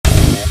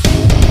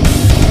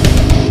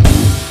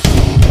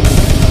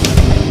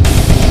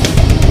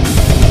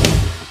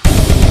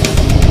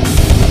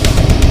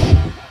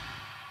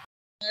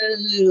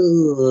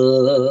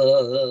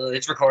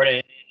It's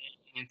recorded.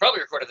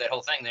 Probably recorded that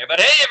whole thing there. But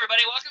hey,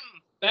 everybody,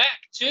 welcome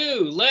back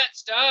to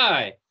Let's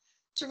Die.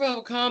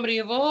 Survival Comedy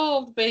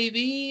Evolved,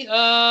 baby.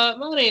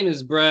 My name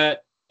is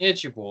Brett.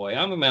 It's your boy.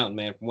 I'm a mountain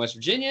man from West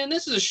Virginia, and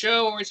this is a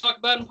show where we talk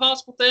about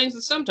impossible things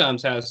and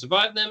sometimes how to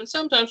survive them, and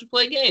sometimes we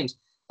play games.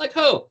 Like,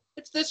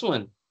 it's this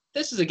one.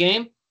 This is a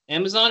game,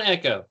 Amazon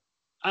Echo.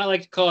 I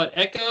like to call it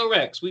Echo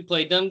Rex. We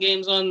play dumb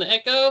games on the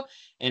Echo,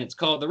 and it's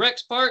called the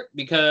Rex part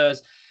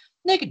because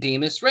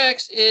Nicodemus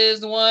Rex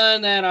is the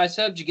one that I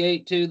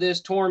subjugate to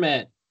this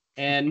torment.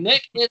 And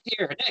Nick is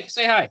here. Nick,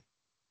 say hi.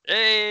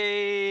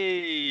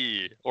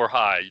 Hey! Or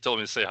hi. You told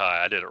me to say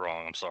hi. I did it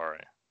wrong. I'm sorry.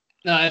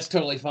 No, that's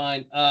totally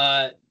fine.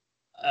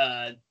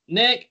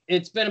 Nick,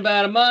 it's been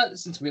about a month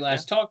since we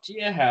last talked to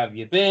you. How have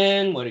you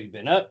been? What have you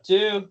been up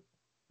to?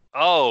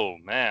 Oh,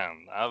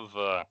 man.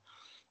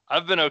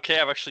 I've been okay.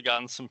 I've actually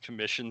gotten some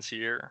commissions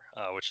here,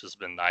 which has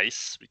been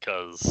nice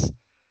because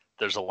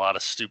there's a lot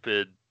of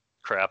stupid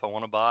crap I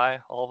want to buy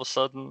all of a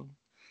sudden.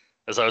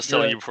 As I was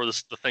telling you before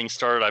the thing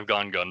started, I've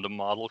gone Gundam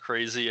model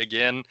crazy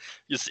again.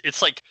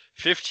 It's like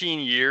 15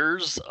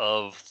 years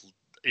of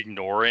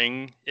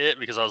ignoring it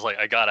because I was like,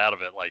 I got out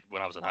of it like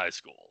when I was in high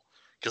school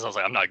because I was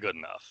like, I'm not good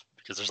enough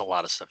because there's a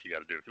lot of stuff you got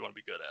to do if you want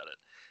to be good at it.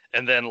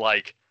 And then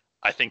like,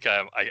 I think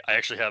I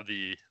actually have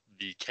the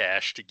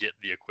cash to get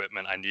the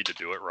equipment I need to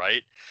do it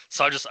right.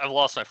 So I've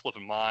lost my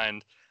flipping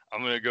mind.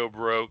 I'm going to go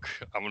broke.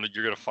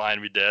 You're going to find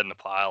me dead in a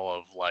pile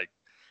of like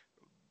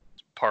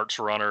parts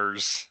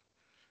runners.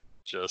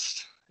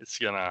 Just it's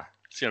gonna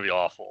be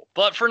awful,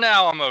 but for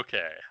now I'm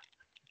okay.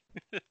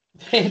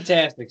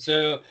 Fantastic.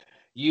 So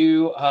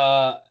you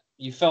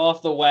fell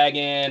off the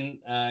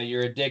wagon.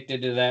 You're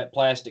addicted to that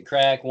plastic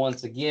crack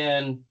once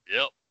again.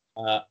 Yep.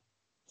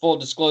 Full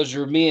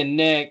disclosure, me and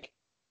Nick,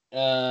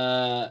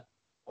 I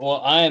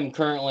am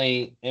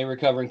currently a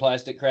recovering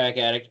plastic crack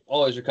addict,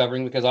 always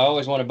recovering because I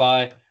always want to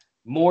buy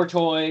more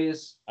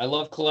toys. I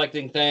love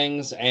collecting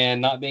things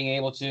and not being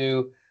able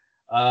to.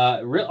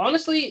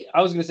 Honestly,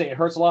 I was going to say it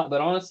hurts a lot,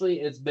 but honestly,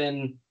 it's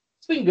been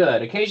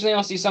good. Occasionally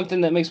I'll see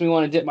something that makes me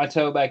want to dip my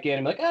toe back in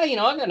and be like, I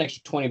got an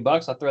extra $20.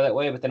 I'll throw that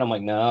away. But then I'm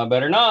like, no,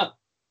 better not.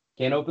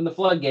 Can't open the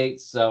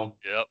floodgates. So,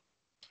 yep.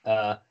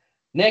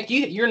 Nick,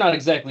 you're not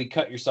exactly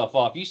cut yourself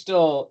off. You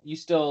still,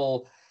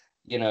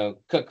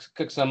 cook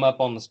some up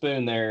on the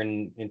spoon there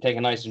and take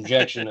a nice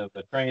injection of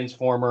a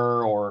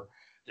transformer or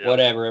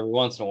whatever every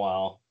once in a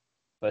while.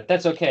 But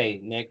that's okay,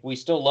 Nick. We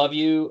still love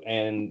you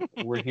and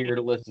we're here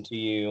to listen to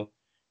you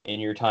in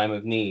your time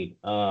of need.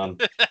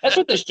 That's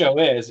what this show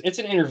is. It's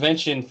an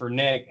intervention for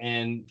Nick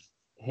and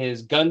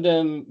his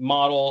Gundam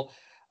model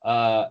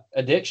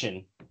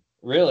addiction.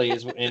 Really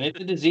is, and it's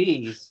a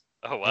disease.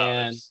 Oh wow!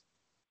 And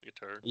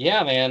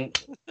yeah, man.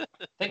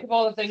 Think of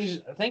all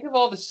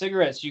the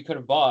cigarettes you could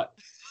have bought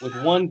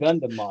with one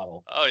Gundam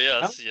model. Oh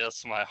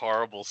yes, my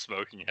horrible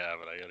smoking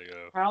habit. I gotta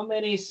go. How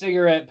many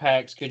cigarette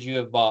packs could you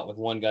have bought with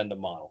one Gundam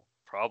model?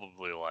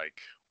 Probably like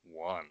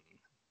one.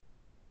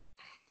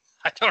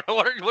 I don't know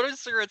what are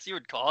cigarettes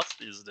even cost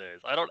these days.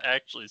 I don't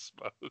actually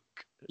smoke.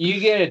 You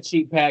get a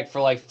cheap pack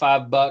for like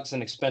 $5.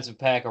 An expensive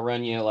pack will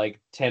run you like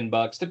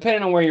 $10,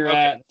 depending on where you're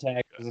at,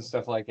 taxes and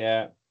stuff like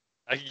that.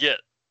 I could get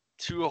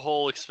 2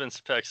 whole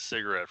expensive packs of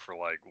cigarette for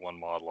like one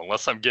model,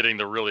 unless I'm getting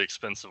the really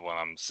expensive one.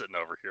 I'm sitting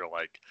over here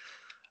like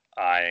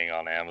eyeing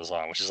on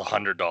Amazon, which is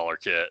 $100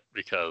 kit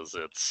because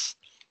it's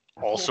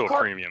also a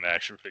premium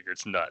action figure.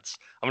 It's nuts.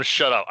 I'm gonna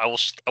shut up. I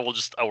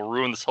will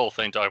ruin this whole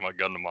thing talking about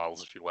Gundam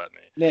models if you let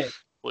me. Nick,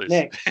 please.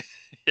 Nick.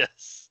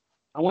 Yes.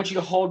 I want you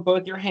to hold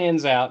both your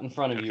hands out in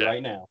front of you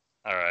right now.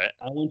 All right.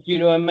 I want you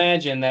to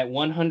imagine that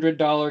 $100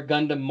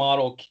 Gundam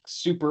model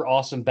super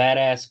awesome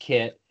badass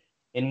kit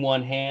in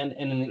one hand,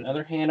 and in the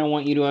other hand, I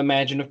want you to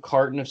imagine a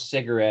carton of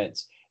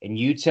cigarettes, and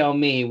you tell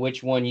me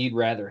which one you'd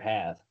rather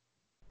have.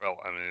 Well,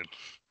 I mean,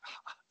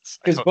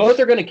 because both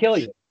are going to kill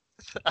you.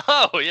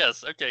 Oh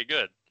yes. Okay.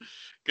 Good.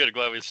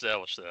 Glad we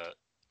established that.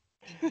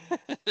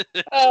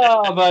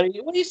 Oh, buddy,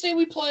 what do you say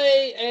we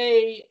play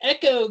a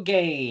Echo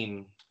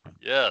game?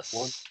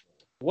 Yes.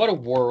 What a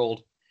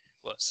world.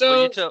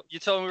 So you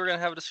tell me we were going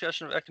to have a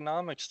discussion of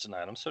economics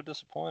tonight. I'm so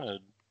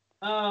disappointed.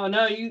 Oh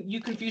no,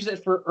 you confuse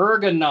that for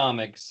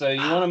ergonomics. So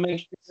you want to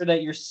make sure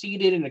that you're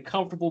seated in a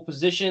comfortable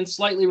position,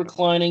 slightly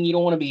reclining. You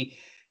don't want to be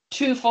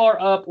too far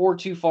up or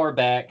too far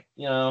back.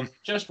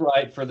 Just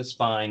right for the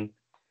spine.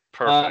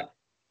 Perfect.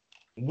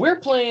 We're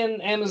playing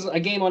a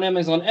game on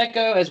Amazon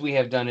Echo, as we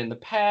have done in the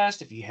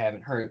past. If you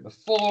haven't heard it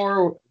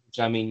before, which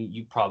I mean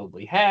you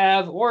probably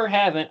have or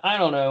haven't, I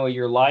don't know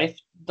your life.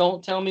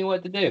 Don't tell me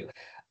what to do.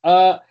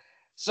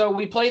 So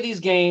we play these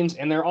games,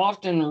 and they're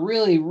often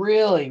really,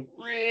 really,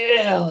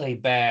 really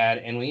bad,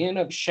 and we end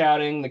up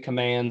shouting the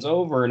commands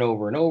over and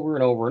over and over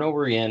and over and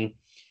over again.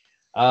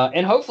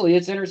 And hopefully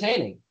it's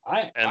entertaining.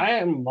 I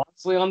am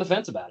honestly on the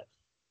fence about it.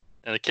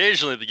 And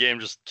occasionally the game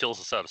just kills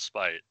us out of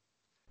spite.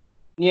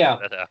 Yeah.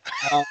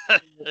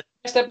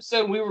 Next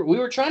episode, we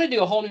were trying to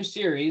do a whole new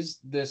series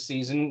this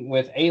season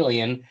with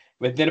Alien,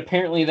 but then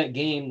apparently that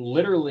game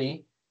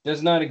literally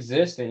does not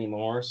exist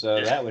anymore.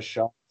 So that was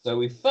shocking So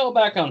we fell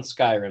back on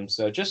Skyrim.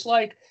 So just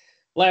like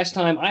last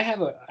time, I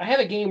have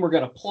a game we're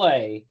gonna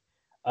play,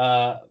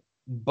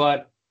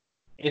 but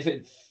if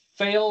it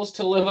fails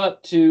to live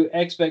up to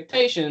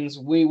expectations,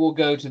 we will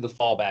go to the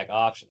fallback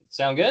option.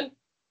 Sound good?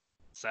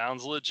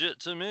 Sounds legit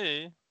to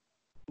me.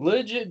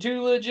 Legit,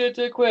 too legit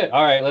to quit.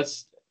 All right,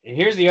 let's.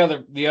 Here's the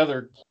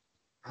other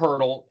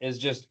hurdle is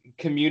just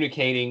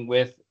communicating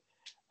with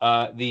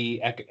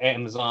the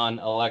Amazon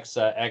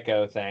Alexa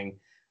Echo thing.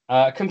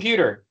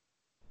 Computer,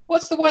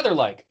 what's the weather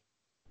like?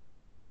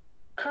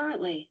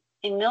 Currently,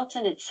 in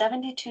Milton it's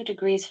 72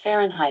 degrees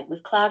Fahrenheit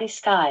with cloudy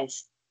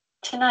skies.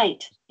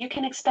 Tonight, you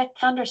can expect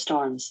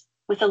thunderstorms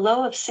with a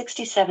low of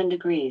 67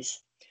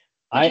 degrees.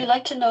 Would you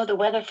like to know the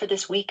weather for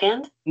this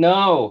weekend?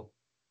 No.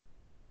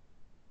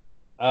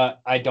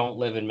 I don't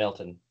live in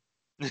Milton.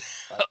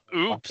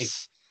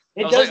 Oops.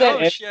 It does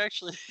that. Oh, she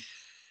actually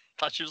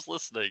thought she was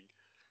listening.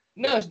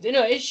 No,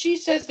 she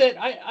says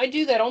that I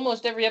do that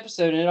almost every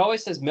episode, and it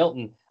always says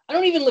Milton. I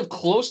don't even live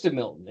close to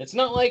Milton. It's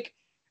not like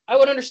I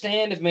would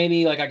understand if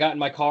maybe like I got in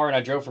my car and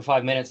I drove for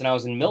 5 minutes and I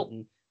was in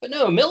Milton. But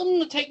no, Milton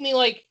would take me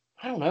like,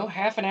 I don't know,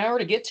 half an hour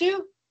to get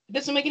to. It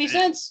doesn't make any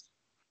sense.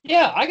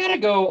 Yeah, I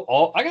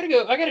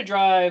gotta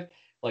drive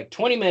like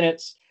 20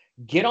 minutes,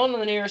 get on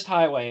the nearest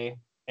highway,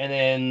 and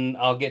then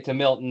I'll get to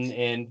Milton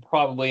in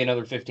probably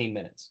another 15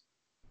 minutes.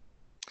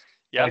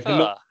 Yeah,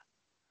 like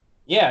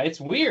yeah,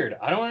 it's weird.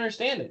 I don't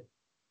understand it.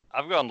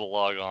 I've gone to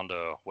log on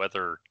to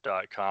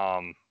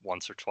weather.com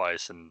once or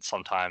twice, and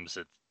sometimes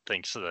it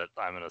thinks that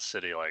I'm in a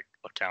city like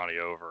a county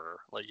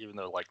over. Like, even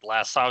though like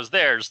last time I was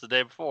there, just the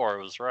day before,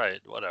 it was right.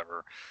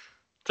 Whatever.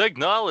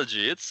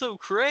 Technology, it's so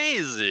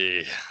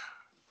crazy.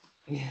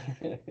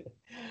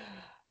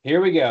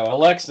 Here we go.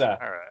 Alexa.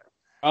 All right.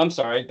 I'm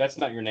sorry, that's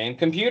not your name.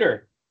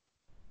 Computer.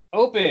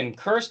 Open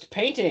Cursed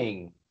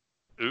Painting.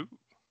 Ooh.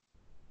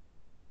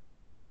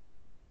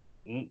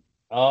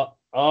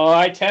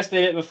 I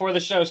tested it before the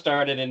show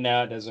started, and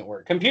now it doesn't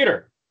work.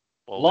 Computer.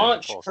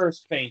 Launch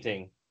Cursed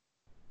Painting.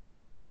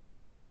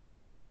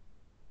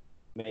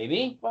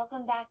 Maybe?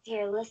 Welcome back,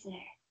 dear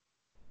listener.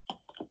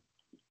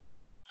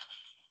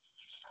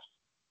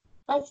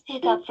 Let's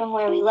pick up from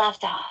where we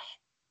left off.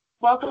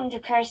 Welcome to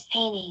Cursed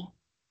Painting,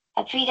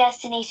 a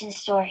predestination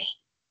story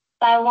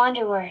by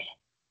Wanderword.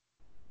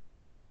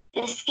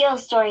 The skill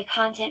story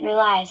content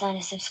relies on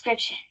a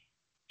subscription.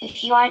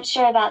 If you aren't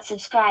sure about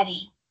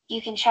subscribing,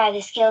 you can try the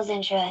skills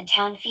intro and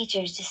town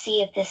features to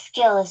see if this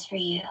skill is for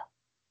you.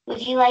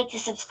 Would you like to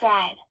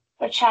subscribe,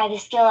 or try the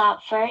skill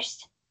out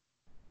first?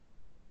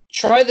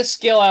 Try the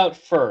skill out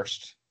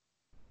first.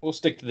 We'll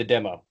stick to the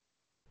demo.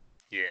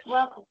 Yeah.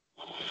 Welcome.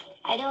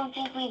 I don't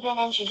think we've been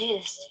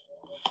introduced.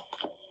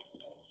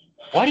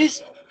 Why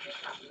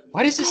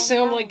does this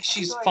sound like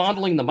she's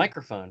fondling the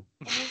microphone?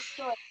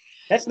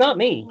 That's not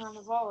me. On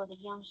the role of a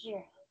young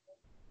hero.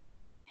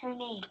 Her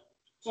name,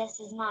 just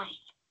as mine,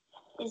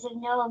 is of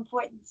no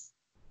importance.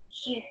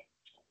 Here,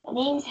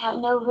 names have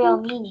no real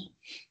meaning,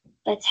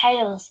 but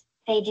titles,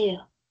 they do.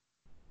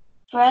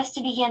 For us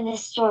to begin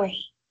this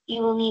story,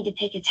 you will need to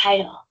pick a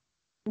title.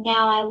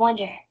 Now I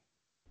wonder,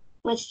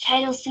 which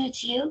title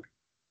suits you?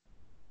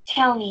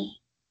 Tell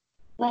me,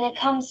 when it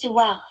comes to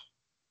wealth,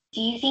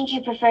 do you think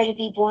you prefer to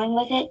be born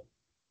with it,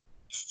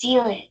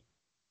 steal it,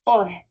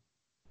 or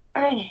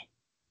earn it?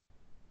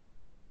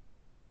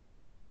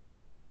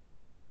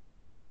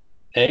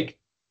 Egg?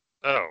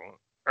 Oh,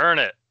 earn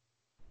it.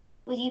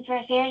 Would you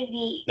prefer to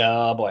be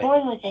boy.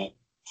 born with it,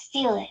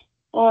 steal it,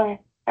 or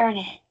earn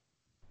it?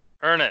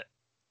 Earn it.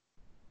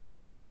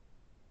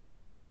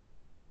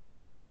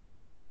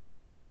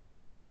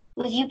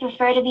 Would you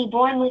prefer to be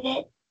born with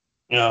it,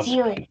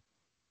 steal it,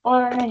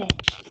 or earn it?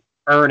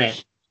 Earn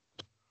it.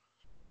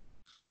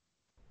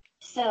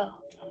 So,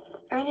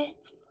 earn it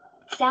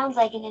sounds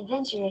like an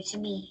adventurer to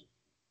me.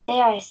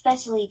 They are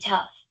especially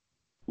tough,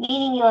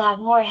 meaning you'll have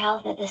more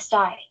health at the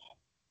start.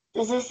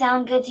 Does this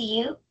sound good to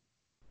you?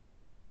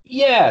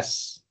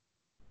 Yes.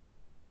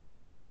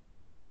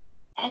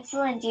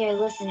 Excellent, dear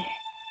listener.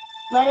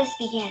 Let us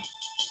begin.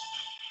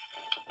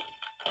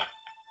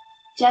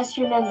 Just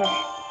remember,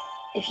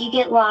 if you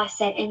get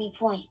lost at any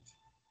point,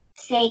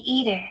 say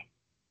either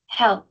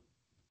help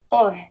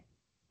or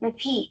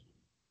repeat,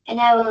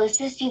 and I will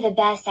assist you the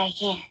best I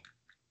can.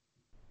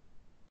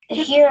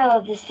 The hero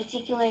of this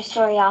particular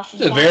story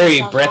often It's a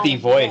very breathy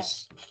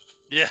voice.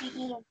 Yeah.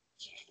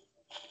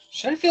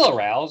 Should I feel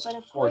aroused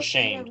or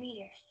ashamed?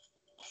 A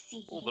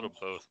little bit of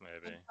both,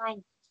 maybe.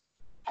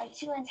 Are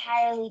two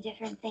entirely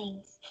different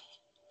things.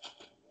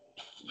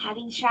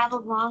 Having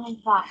traveled long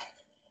and far,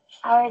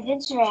 our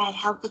adventurer had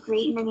helped a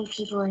great many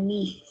people in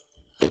need.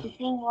 The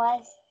thing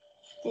was,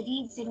 the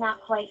deeds did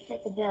not quite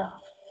fit the bill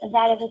of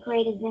that of a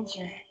great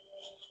adventurer,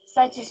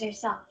 such as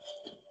herself.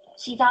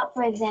 She thought,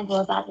 for example,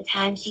 about the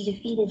time she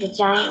defeated the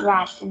giant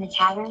rats in the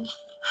tavern.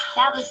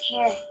 That was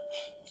hairy.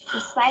 The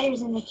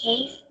spiders in the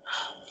cave,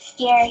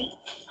 scary,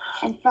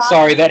 and frogs.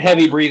 Sorry, that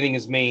heavy breathing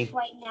is me.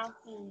 Quite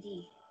nasty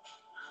indeed.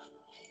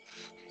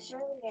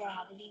 Surely there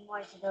had to be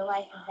more to the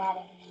life of that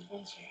of an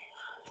adventurer.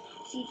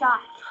 She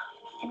thought,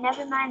 And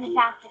never mind the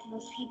fact that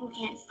most people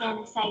can't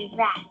stand the sight of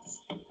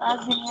rats,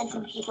 bugs, and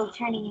handsome people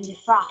turning into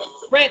frogs.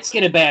 Rats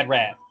get a bad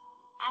rap.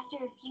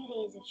 After a few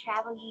days of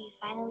travel, you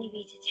finally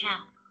reach a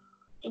town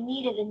in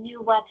need of a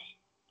new weapon.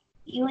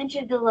 You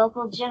enter the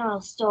local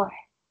general store.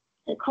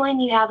 The coin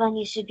you have on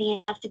you should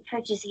be enough to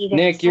purchase either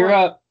Nick, a sword, you're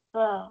up.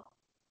 bow,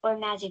 or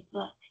magic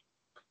book.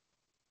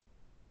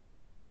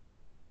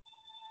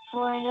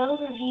 For an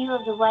overview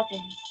of the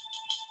weapons,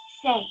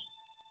 say,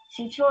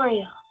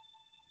 tutorial.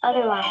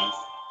 Otherwise,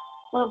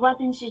 what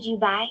weapon should you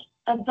buy?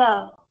 A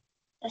bow,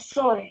 a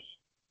sword,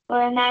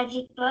 or a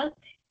magic book?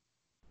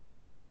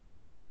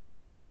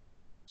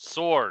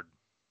 Sword.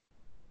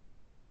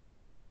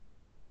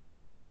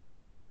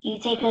 You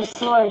take a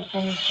sword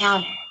from the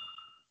counter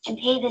and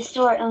pay the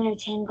store owner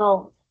 10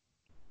 gold.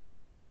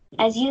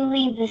 As you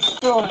leave the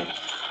store,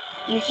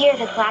 you hear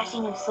the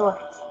clashing of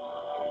swords.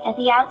 At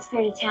the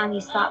outskirts of town,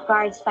 you spot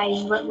guards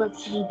fighting what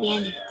looks to be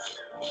bandits.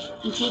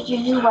 You take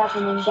your new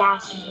weapon and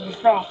dash into the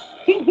fray,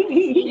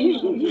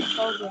 saving your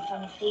soldier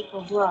from a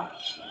fateful blow.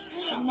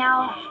 And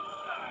now,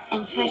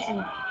 and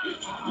personally,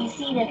 you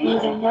see that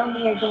these are no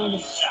mere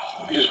bandits.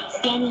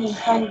 Standing in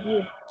front of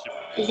you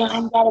is an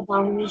undead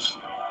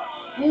abomination,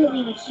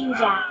 wielding a huge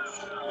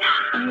axe.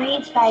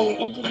 Enraged by your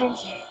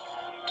intervention,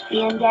 the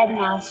undead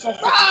now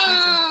shifts its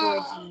attention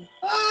towards you,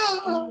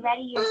 and you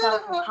ready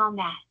yourself for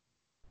combat.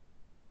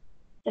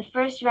 The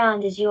first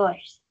round is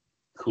yours.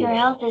 Cool. Your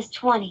health is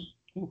 20.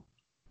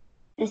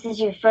 This is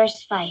your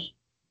first fight.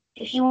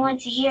 If you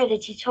want to hear the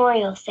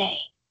tutorial, say,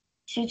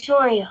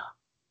 tutorial.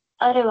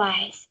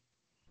 Otherwise,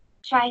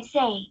 try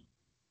saying,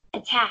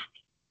 attack.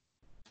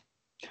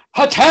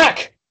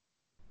 Attack!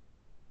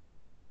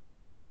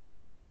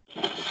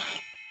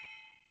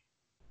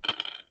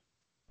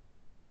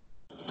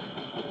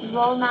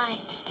 Roll 9.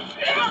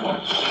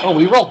 Oh,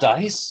 we roll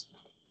dice?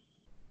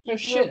 No You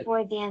deal shit.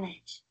 4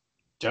 damage.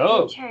 Your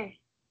Dope. turn.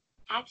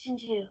 Action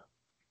 2.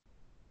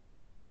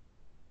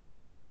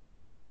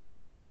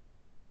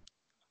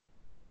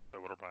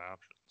 So what are my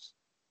options?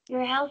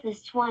 Your health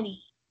is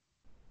 20.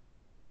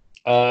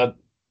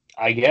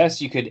 I guess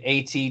you could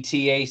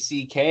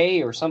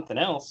ATTACK or something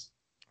else.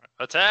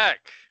 Attack.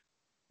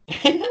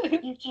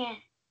 You can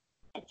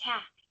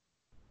attack,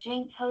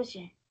 drink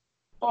potion,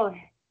 or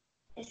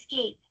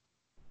escape.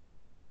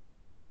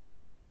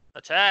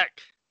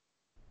 Attack.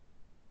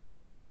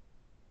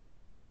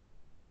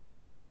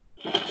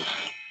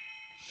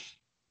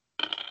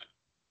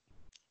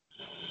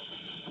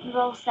 You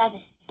roll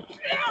 7.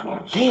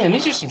 Damn,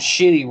 these are some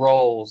shitty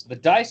rolls. The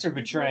dice are You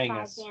deal betraying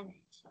 5 us. damage.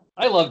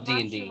 I love The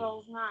monster D&D.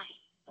 rolls 9.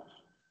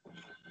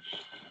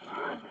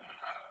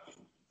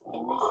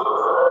 It misses.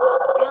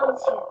 Round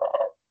 2.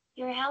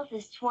 Your health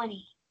is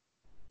 20.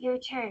 Your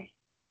turn.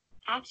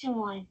 Action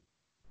 1.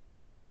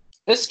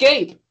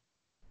 Escape!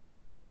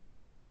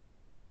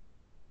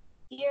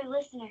 Dear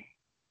listener,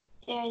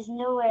 there is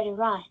nowhere to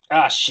run.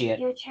 Ah, shit.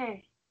 Your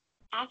turn.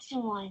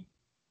 Action 1.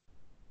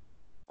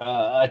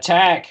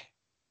 Attack!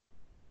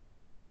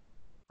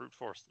 Brute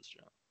force this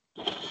jump.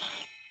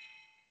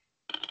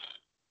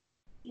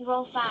 You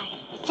roll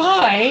 5.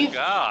 5?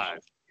 God.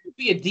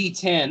 Be a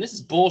D10. This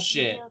is You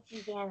bullshit. deal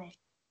 2 damage.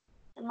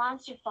 The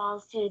monster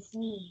falls to its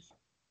knees.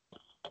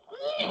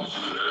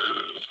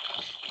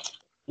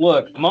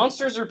 Look,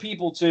 monsters are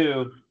people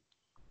too.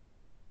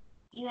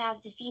 You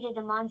have defeated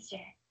the monster.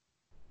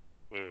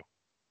 Woo.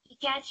 You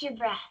catch your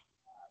breath.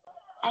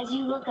 As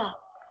you look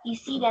up, you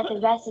see that the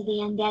rest of the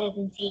undead have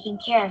been taken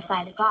care of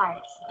by the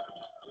guards.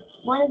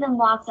 One of them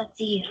walks up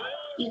to you.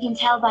 You can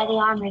tell by the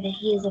armor that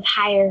he is of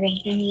higher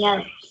rank than the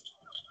others.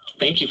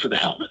 Thank you for the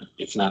help.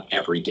 It's not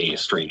every day a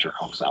stranger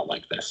helps out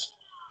like this.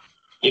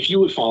 If you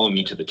would follow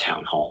me to the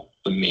town hall,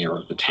 the mayor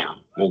of the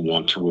town will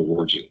want to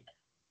reward you.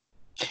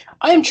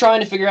 I am trying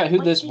to figure out who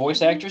What this should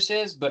voice you do? actress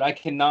is, but I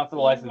cannot for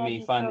the life of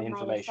me find the undead who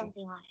killed might have information.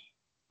 something on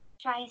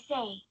it. Try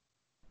saying,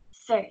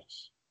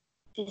 search,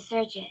 to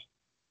search it.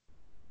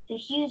 The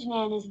huge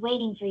man is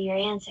waiting for your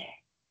answer.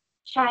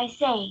 Try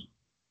saying,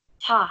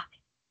 talk,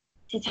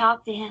 to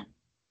talk to him.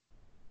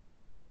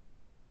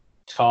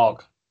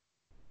 Talk.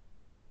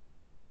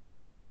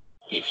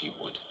 If you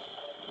would.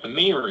 The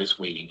mayor is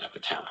waiting at the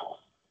town hall.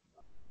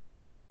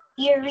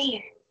 Dear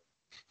reader,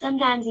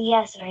 sometimes a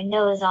yes or a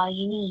no is all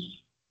you need.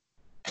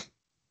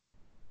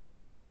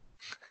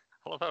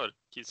 I love how it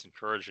keeps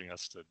encouraging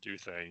us to do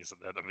things and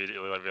then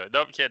immediately like,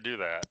 nope, can't do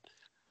that.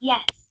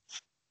 Yes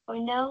or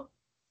no.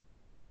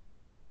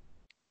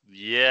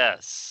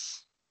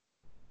 Yes.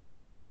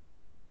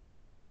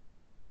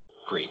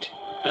 Great.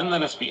 Then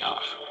let us be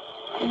off.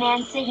 The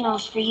man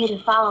signals for you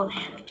to follow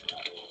him.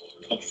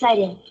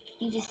 Excited,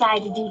 you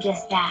decide to do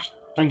just that.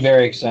 I'm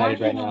very excited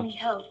One right can now. only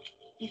hope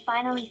you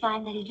finally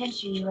find that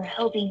adventure you were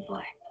hoping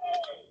for.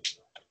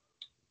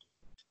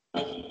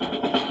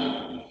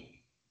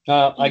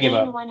 I You give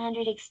gain up.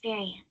 100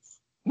 experience.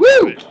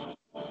 Woo!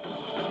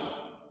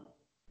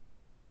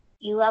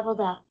 You leveled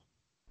up.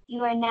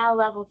 You are now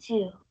level 2.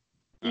 You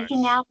Nice.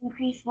 can now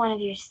increase one of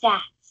your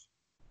stats.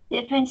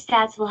 Different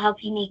stats will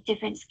help you make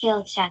different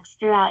skill checks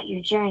throughout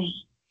your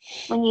journey.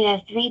 When you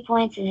have 3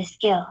 points in a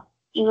skill,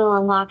 you will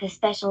unlock a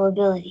special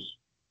ability.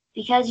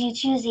 Because you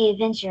choose the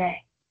adventurer,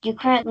 you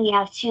currently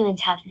have 2 in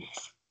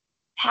toughness.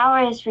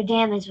 Power is for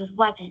damage with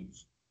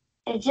weapons.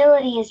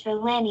 Agility is for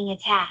landing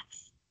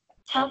attacks.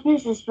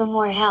 Toughness is for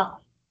more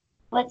health.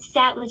 What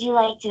stat would you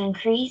like to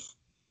increase?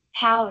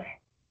 Power,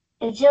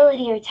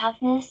 agility, or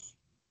toughness?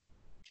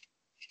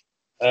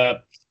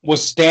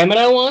 Was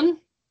stamina one?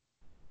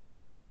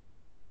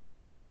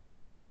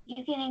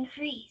 You can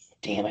increase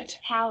Damn it.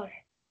 power,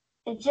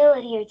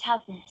 agility, or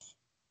toughness.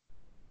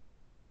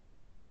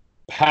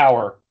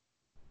 Power.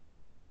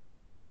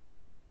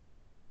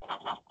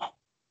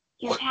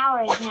 Your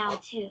power is now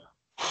 2. You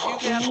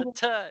have the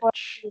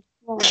touch.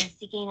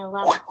 To gain a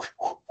level.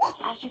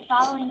 After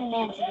following the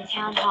man to the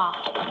town hall,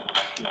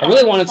 I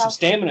really wanted some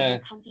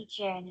stamina. Comfy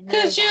chair in the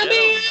Cause you Yeah,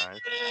 be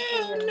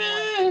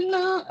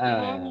The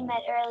man you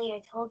met earlier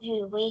told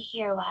you to wait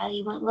here while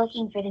you went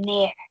looking for the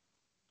mayor,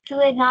 who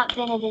had not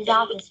been at his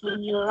office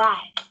when you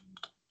arrived.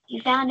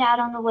 You found out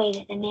on the way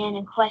that the man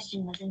in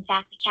question was in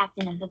fact the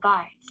captain of the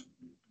guards.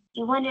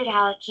 You wondered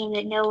how it came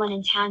that no one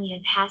in town you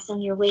had passed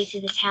on your way to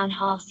the town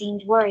hall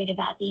seemed worried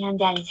about the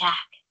undead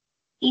attack.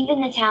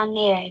 Even the town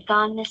mayor had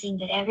gone missing,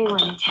 but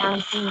everyone in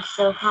town seemed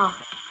so calm.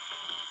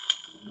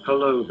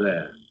 Hello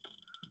there.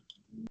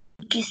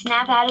 You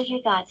snap out of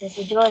your thoughts as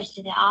the doors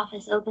to the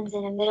office opens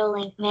and a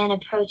middle-length man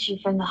approaches you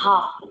from the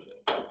hall.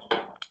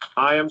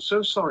 I am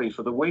so sorry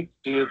for the wait,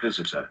 dear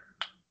visitor.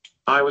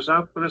 I was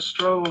out for a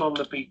stroll on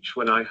the beach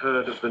when I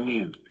heard of the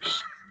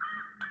news.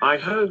 I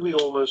heard we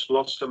almost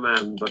lost a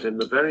man, but in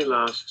the very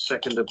last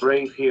second a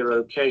brave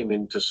hero came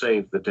in to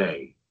save the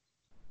day.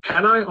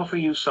 Can I offer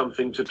you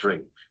something to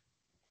drink?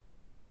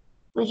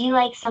 Would you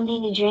like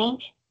something to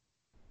drink?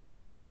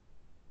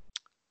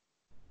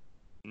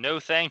 No,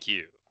 thank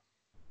you.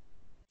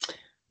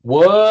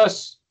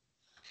 Wuss.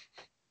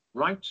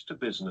 Right to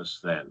business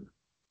then.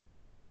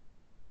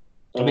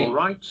 I mean- All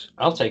right,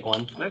 I'll take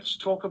one. let's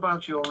talk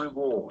about your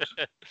reward.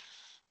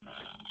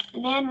 The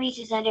man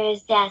reaches under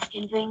his desk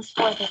and brings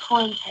forth a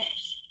coin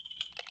purse.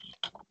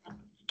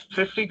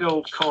 50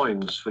 gold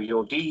coins for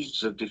your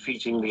deeds of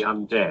defeating the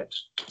undead.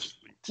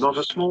 Not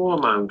a small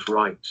amount,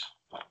 right?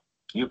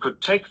 You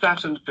could take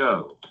that and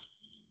go.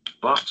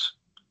 But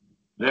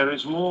there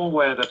is more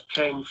where that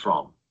came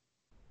from.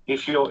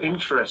 If you're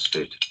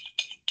interested,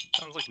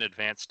 Sounds like an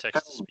advanced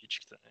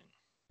text-to-speech thing.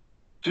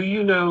 do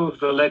you know of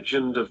the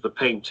legend of the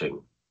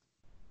painting?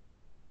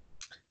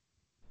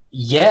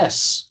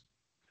 Yes.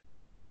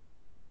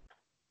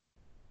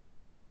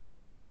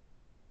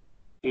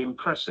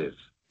 Impressive.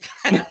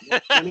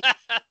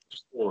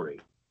 Story.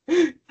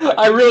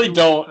 I really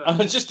don't.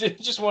 I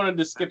just wanted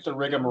to skip the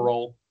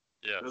rigmarole.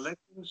 The Yes.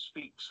 legend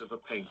speaks of a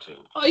painting.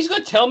 Oh, he's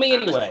gonna tell me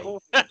And anyway. according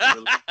to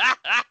the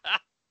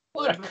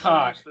What a legend,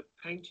 cock. that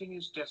painting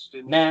is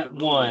destined Nat to rule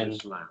one.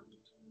 this land.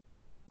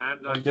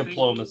 And I Of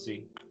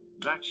diplomacy.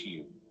 think that's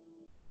you,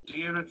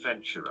 dear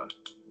adventurer.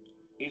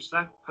 Is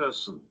that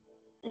person?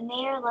 The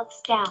mayor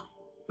looks down.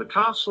 The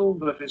castle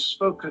that is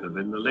spoken of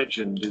in the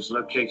legend is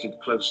located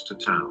close to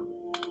town.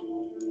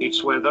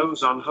 It's where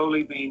those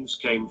unholy beings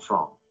came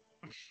from.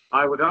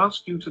 I would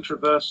ask you to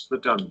traverse the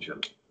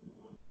dungeon.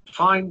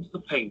 Find the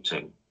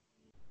painting.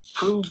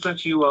 Prove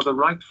that you are the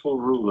rightful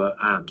ruler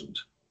and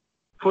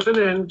put an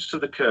end to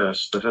the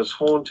curse that has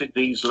haunted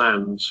these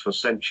lands for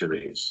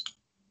centuries.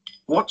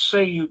 What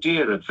say you,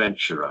 dear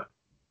adventurer?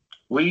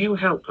 Will you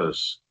help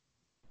us?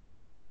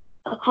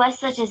 A quest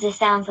such as this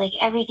sounds like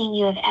everything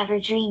you have ever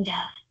dreamed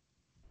of.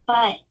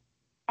 But,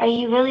 are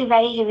you really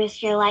ready to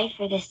risk your life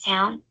for this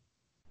town?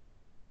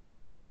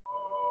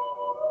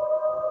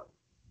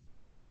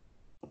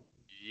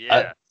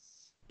 Yes.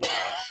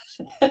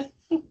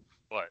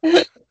 What?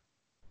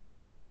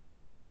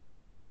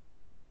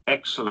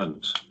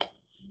 Excellent.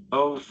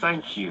 Oh,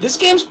 thank you. This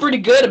game's pretty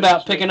good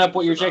about picking up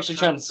what you're actually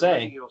trying to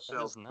say.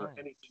 Yourself That is for nice.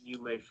 anything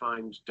you may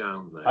find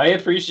down there. I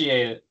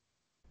appreciate it.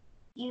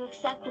 You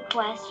accept the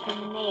quest from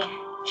the mayor.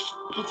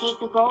 You take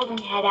the gold and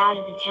head out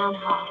of the town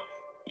hall.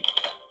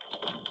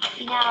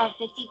 You now have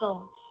 50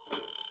 gold.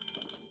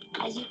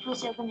 As you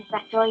push open the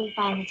front door, you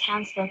find the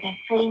townsfolk have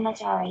pretty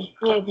much already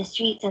cleared the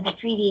streets of the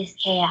previous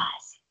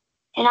chaos.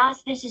 An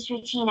auspicious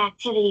routine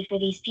activity for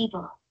these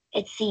people,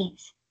 it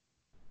seems.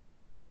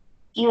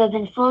 You have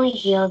been fully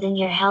healed and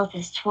your health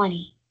is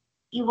 20.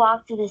 You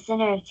walk to the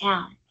center of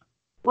town,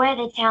 where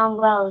the town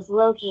well is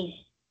located.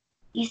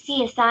 You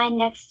see a sign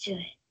next to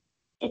it.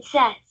 It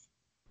says,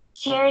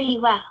 Charity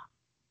Well,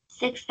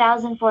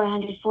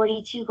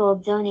 6,442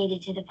 gold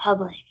donated to the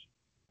public.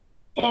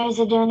 There is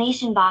a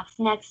donation box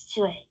next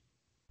to it.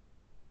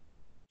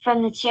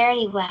 From the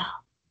charity well,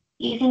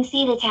 you can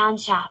see the town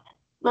shop,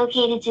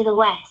 located to the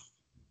west.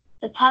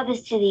 The pub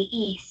is to the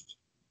east.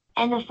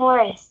 And the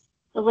forest,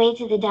 the way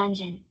to the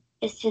dungeon,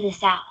 is to the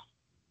south.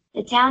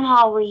 The town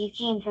hall where you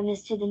came from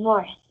is to the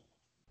north.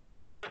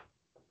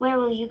 Where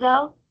will you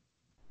go?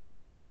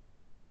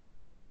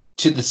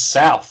 To the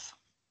south.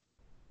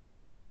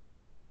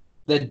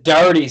 The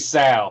dirty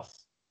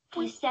south.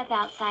 You step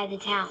outside the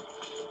town,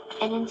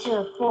 and into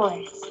a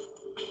forest.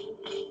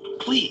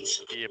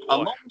 Please, Yeah, a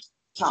boy. moment's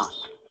time.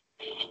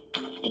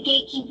 The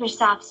gatekeeper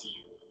stops you.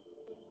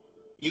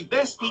 You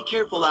best be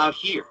careful out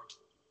here.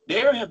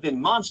 There have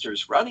been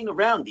monsters running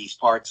around these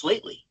parts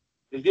lately.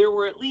 There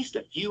were at least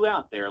a few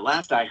out there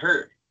last I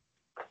heard.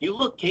 You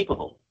look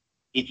capable.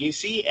 If you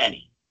see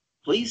any,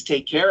 please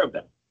take care of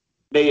them.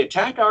 They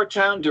attack our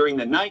town during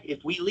the night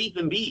if we leave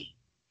them be.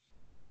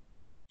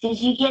 Did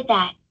you get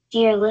that,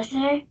 dear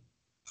listener?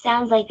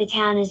 Sounds like the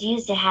town is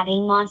used to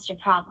having monster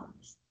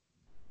problems.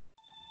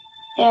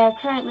 There are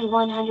currently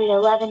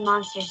 111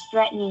 monsters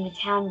threatening the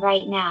town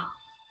right now.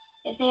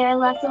 If they are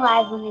left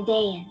alive when the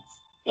day ends,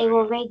 they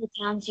will raid the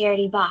town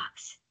charity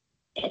box.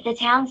 If the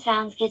town's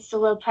found gets to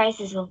low,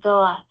 prices will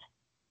go up.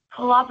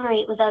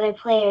 Cooperate with other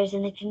players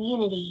in the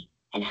community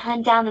and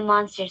hunt down the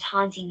monsters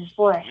haunting the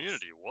forest.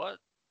 Community, what?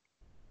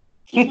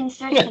 You can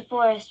search the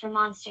forest for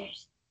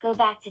monsters, go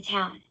back to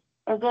town,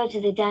 or go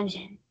to the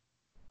dungeon.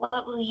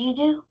 What will you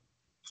do?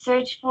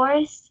 Search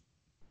forest,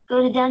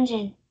 go to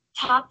dungeon,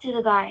 talk to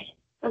the guard,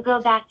 or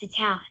go back to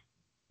town?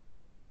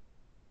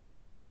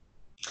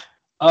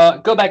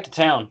 Go back to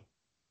town.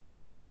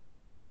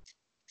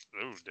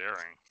 Ooh,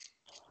 daring.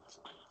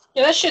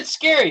 Yeah, that shit's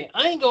scary.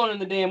 I ain't going in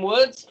the damn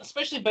woods,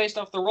 especially based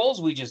off the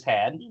rolls we just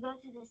had. You go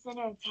to the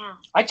center of town.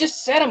 I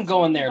just said I'm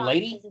going there, Box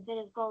lady. has a bit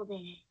of gold in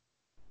it.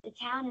 The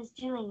town is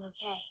doing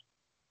okay.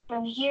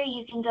 From here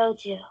you can go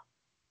to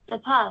the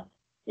pub,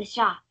 the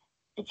shop,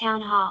 the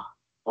town hall,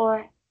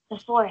 or the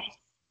forest.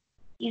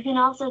 You can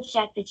also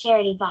check the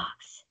charity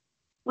box.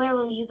 Where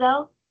will you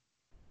go?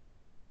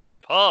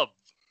 Pub.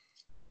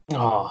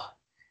 Oh.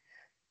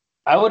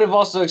 I would have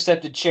also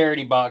accepted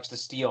charity box to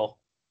steal.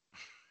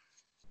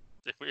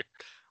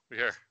 We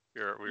are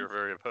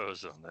very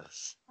opposed on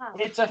this. Pub,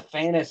 It's a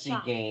fantasy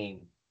Shop.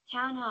 game.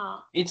 town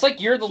hall, It's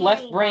like you're the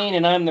left brain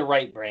and I'm the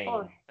right brain.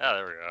 or Ah,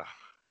 there we go.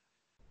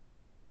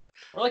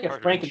 We're like a Part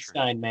of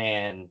Frankenstein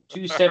man.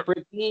 Two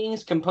separate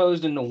beings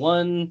composed into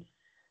one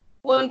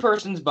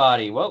person's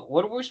body. What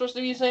are we supposed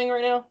to be saying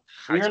right now?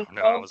 I We're in don't the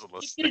know. I pub? wasn't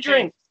Get listening. a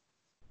drink.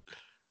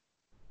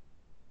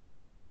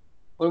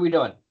 What are we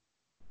doing?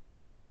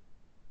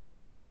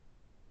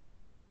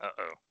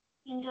 Uh-oh.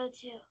 you can go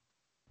to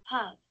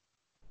pub,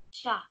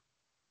 shop,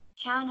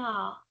 town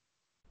hall,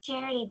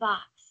 charity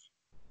box,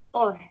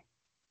 or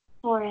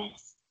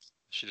forest.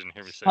 She didn't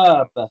hear me say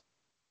Pub.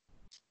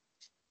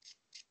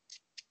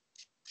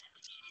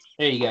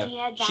 There you As you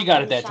go. head back She got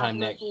to it the that shop time,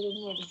 Nick. located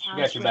near the town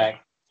You got your square,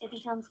 back. it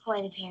becomes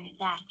quite apparent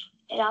that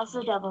it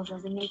also doubles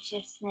as a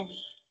makeshift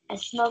smithy,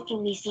 as smoke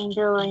can be seen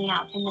billowing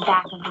out from the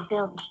back of the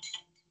building.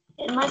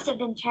 It must have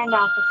been turned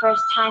off the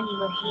first time you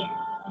were here.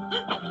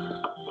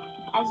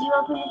 As you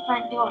open the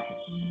front door,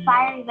 a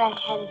fiery red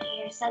head of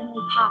hair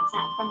suddenly pops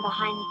out from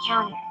behind the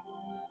counter.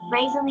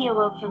 Brazenly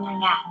awoke from her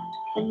nap,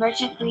 the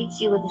merchant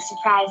greets you with a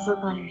surprised look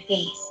on her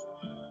face.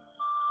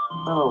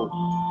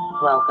 Oh,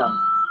 welcome.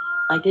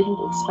 I didn't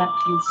expect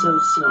you so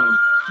soon.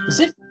 Is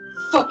it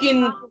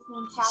fucking Office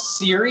named Chapter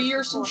Siri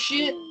or some 4.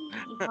 shit?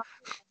 You talk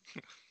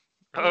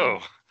Oh.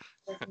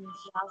 to her, and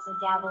she also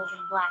dabbles in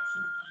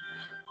blacksmithing.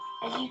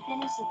 As you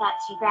finish the thought,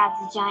 she grabs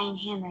a giant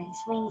hammer and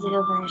swings it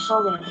over her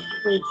shoulder like it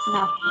weighs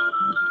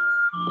nothing.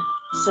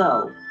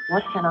 So,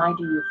 what can I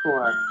do you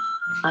for?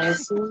 I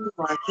assume you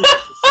are here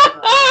to sit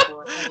up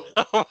before heading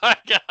Oh my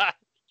god.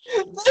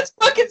 That's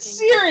fucking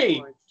Siri!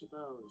 towards to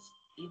Bose,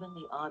 even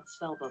the odd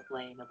spellbook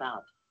laying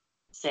about.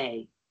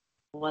 Say,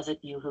 was it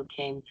you who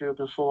came through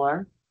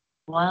before?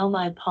 While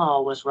my pa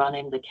was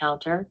running the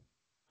counter?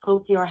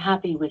 Hope you're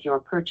happy with your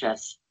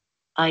purchase.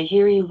 I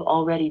hear you've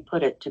already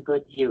put it to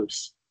good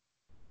use.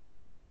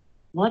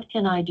 What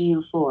can I do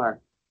you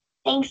for?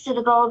 Thanks to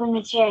the gold in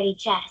the charity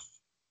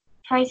chest.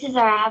 Prices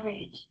are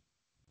average.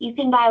 You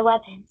can buy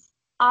weapons,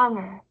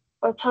 armor,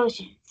 or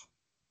potions.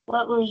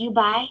 What will you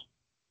buy?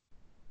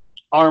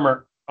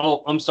 Armor.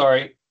 Oh, I'm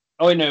sorry.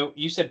 Oh, wait, no.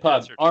 You said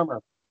pub. That's your-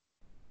 Armor.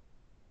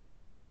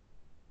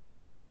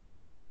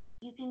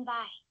 You can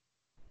buy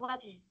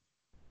weapons,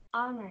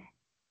 armor,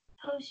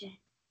 potion,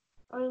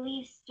 or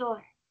leave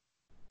store.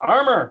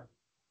 Armor.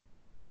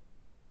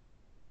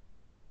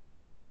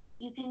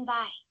 You can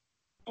buy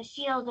a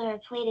shield or a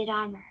plated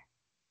armor,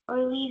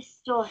 or leave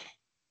store.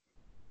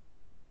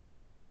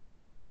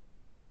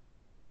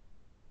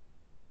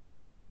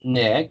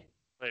 Nick.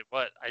 Wait,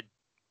 what?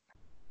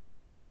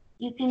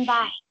 You can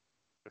buy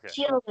Okay.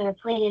 shield or a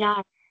plated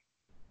armor,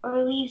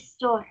 or leave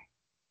store.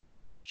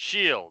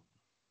 Shield.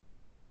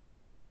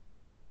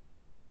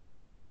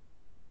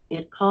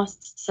 It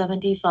costs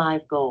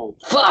 75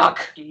 gold.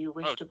 Fuck! Do you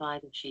wish Oh. to buy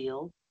the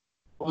shield?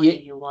 Or Yeah. do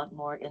you want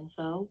more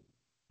info?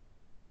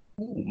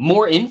 Ooh,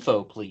 more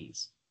info,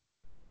 please.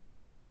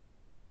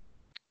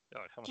 Oh,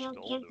 how much Shield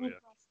gold gives do we you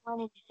have?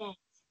 +1 in defense,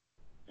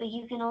 but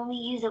you can only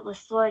use it with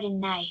sword and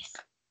knives.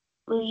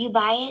 Will you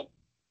buy it?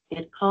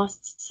 It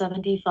costs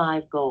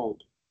 75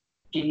 gold.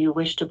 Do you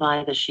wish to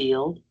buy the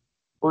shield?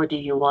 Or do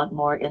you want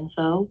more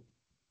info?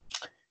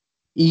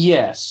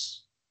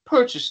 Yes.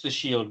 Purchase the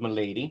shield,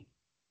 milady.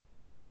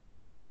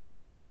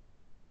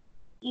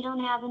 You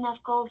don't have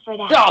enough gold for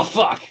that. Oh,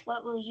 fuck!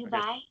 What will you Okay.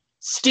 buy?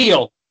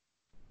 Steal.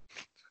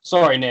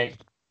 Sorry, Nick.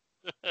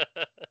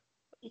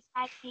 You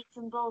try to take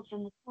some gold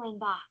from the coin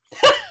box.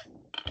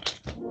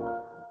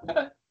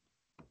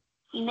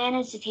 You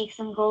managed to take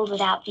some gold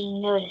without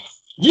being noticed.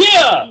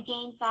 Yeah! You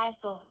gained 5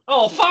 gold.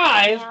 Oh,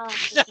 5? Now have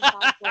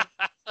 55 gold.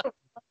 What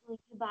will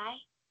you buy?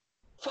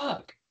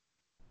 Fuck.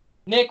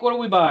 Nick, what are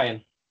we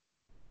buying?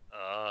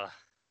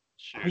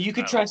 Shoot, Well, you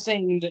could I try don't-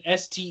 saying the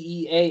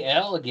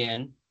STEAL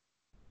again.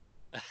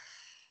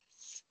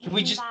 You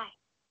we can just- buy.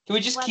 Can we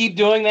just What? keep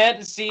doing that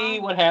to see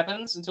what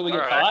happens until we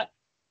get Alright. caught?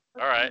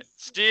 All right,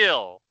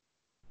 steal.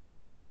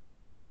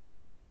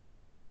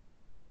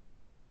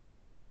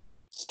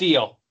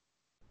 Steal.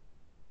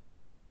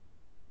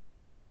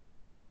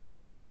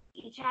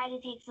 You try to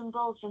take some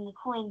gold from the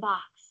coin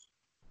box.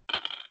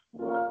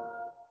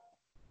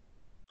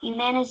 You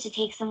managed to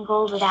take some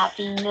gold without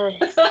being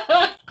noticed.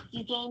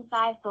 You gained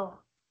 5 gold.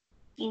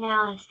 You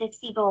now have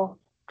 60 gold.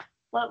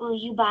 What will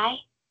you buy?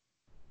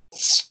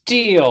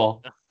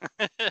 Steal.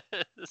 Soon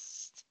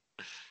gets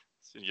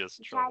in You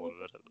try trouble to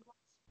with take it. some gold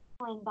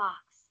from the coin box.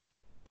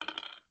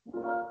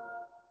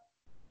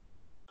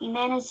 You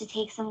managed to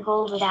take some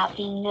gold without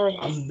being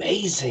noticed. You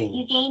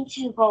Amazing. gained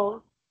 2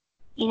 gold.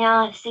 You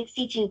now have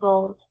 62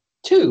 gold.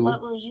 2.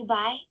 What will you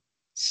buy?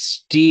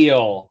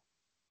 Steal.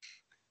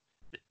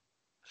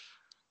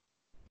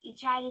 You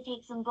try to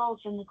take some gold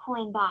from the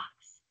coin box.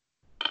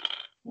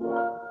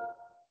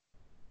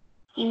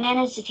 You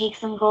managed to take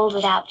some gold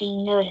without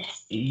being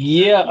noticed.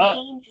 Yeah, You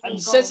gained 3 I'm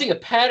gold. sensing a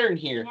pattern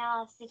You here now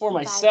have 65 for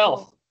myself.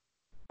 gold.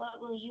 What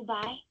will you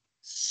buy?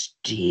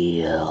 Steal.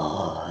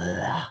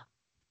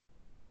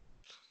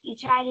 You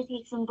try to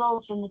take some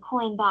gold from the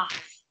coin box.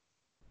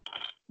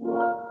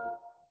 You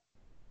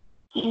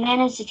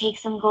managed to take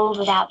some gold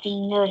without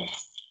being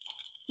noticed.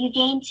 You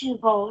gained 2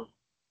 gold.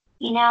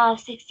 You now have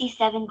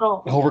 67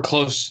 gold. Oh, we're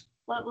close.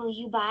 What will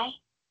you buy?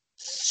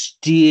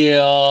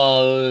 Steal.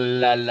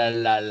 La la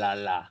la la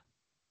la.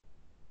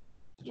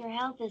 Your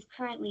health is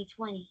currently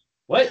 20.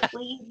 What?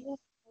 Will you drink the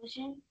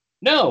potion?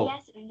 No.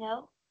 Yes or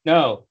no?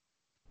 No.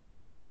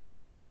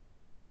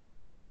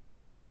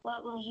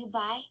 What will you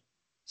buy?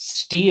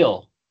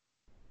 Steal.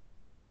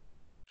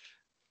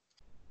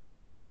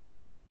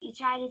 You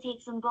try to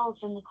take some gold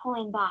from the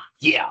coin box.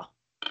 Yeah.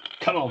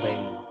 Come on, baby.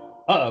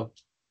 Uh-oh.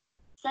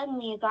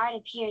 Suddenly, a guard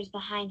appears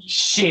behind you.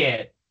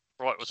 Shit.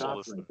 What was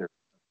all Stop this? right there.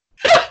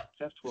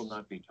 Theft will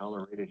not be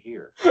tolerated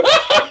here. You were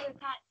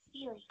caught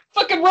stealing.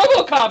 Fucking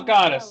RoboCop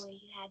got us. Where you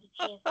had to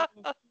pay a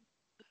fine.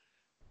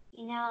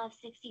 You now have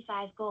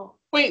 65 gold.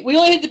 Wait, we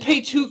only had to pay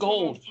In the 2 center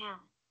gold. of town.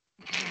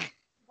 The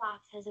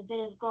box has a bit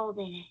of gold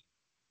in it.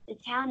 The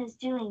town is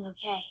doing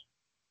okay.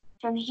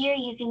 From here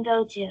you can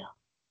go to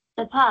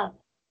the pub,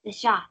 the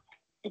shop,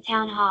 the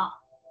town hall,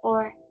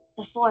 or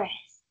the forest.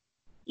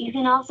 You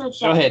can also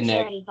check ahead, the Nick.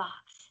 charity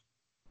box.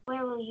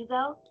 Where will you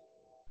go?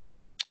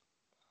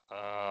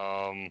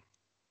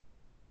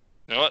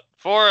 You know what?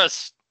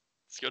 Forrest,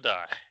 let's go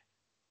die.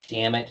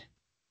 Damn it.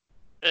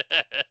 I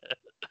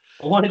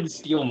wanted to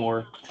steal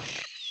more.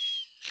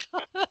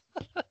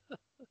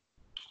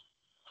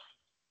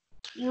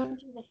 You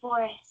enter the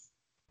forest.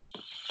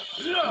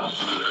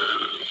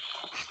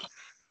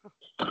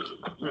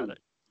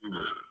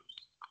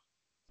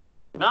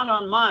 Not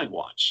on my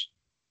watch.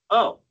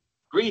 Oh,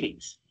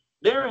 greetings.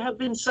 There have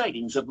been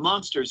sightings of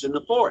monsters in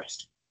the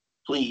forest.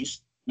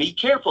 Please be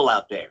careful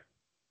out there.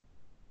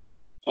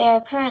 There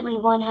are currently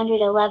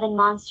 111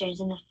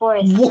 monsters in the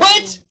forest What?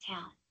 in the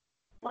town.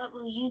 What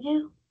will you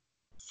do?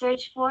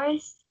 Search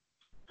forest?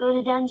 Go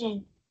to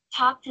dungeon?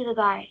 Talk to the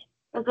guard?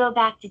 Or go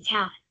back to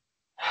town?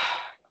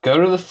 Go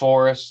to the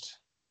forest.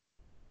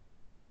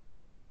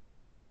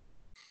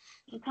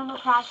 You come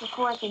across a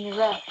fork in the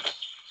road.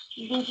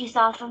 You think you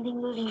saw something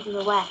moving to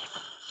the west.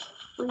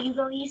 Will you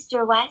go east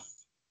or west?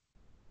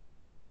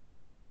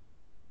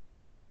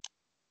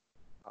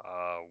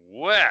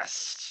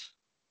 West.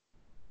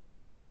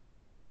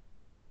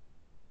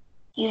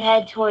 You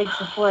head towards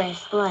the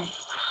forest blunt.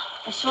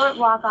 A short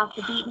walk off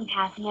the beaten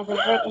path never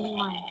hurt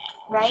anyone,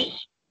 right?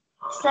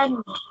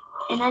 Suddenly,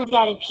 an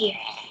undead appears.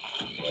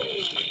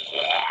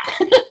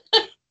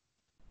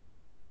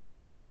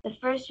 The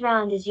first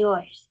round is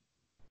yours.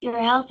 Your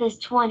health is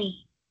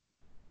 20.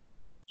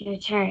 Your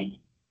turn.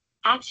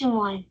 Action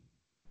 1.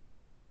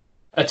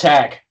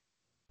 Attack.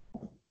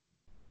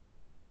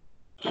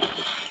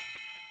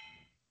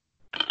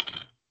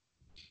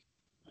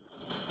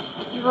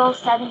 You roll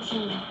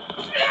 17.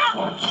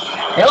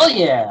 Hell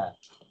yeah.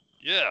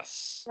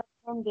 Yes.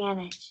 10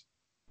 damage.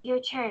 Your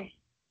turn.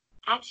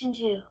 Action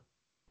 2.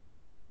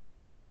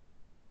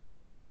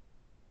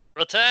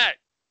 Attack.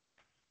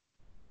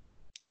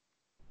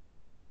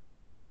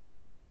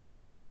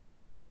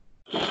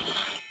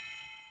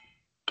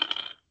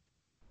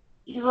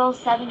 You roll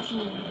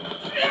 17.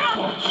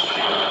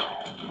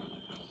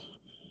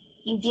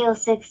 You deal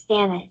 6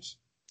 damage.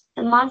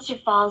 The monster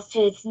falls to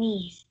its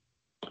knees.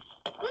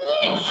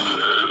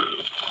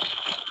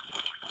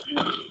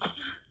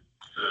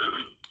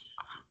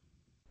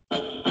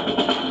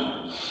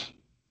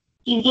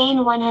 You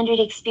gain 100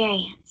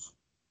 experience.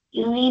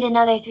 You'll need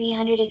another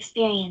 300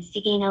 experience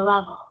to gain a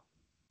level.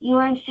 You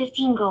earned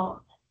 15 gold.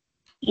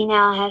 You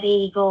now have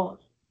 80 gold.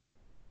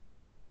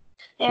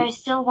 There are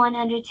still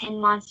 110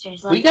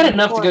 monsters left. We got in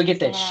the enough to go forest get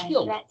that are a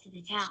shield. threat to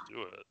the town. Let's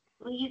do it.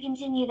 Will you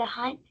continue the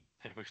hunt?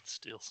 Maybe we can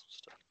steal some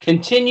stuff.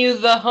 Continue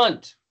the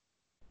hunt.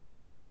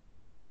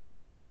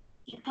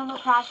 You come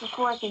across a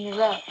fork in the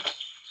road.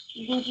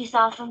 You think you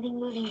saw something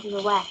moving to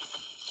the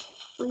west.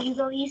 Will you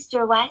go east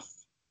or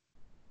west?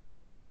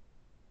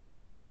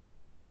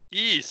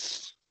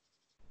 East.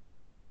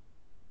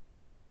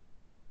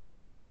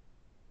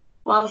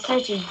 While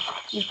searching,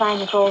 you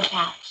find a gold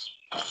pouch.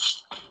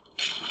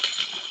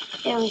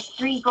 There was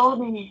 3 gold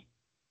in it.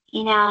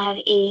 You now have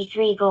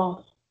 83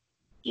 gold.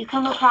 You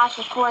come across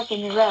a fork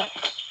in the road.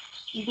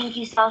 You think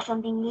you saw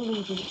something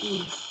moving to the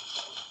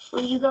east.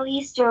 Will you go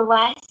east or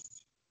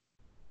west?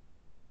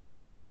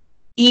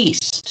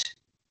 East.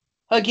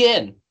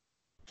 Again.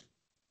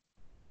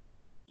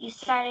 You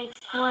start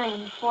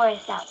exploring the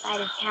forest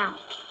outside of town.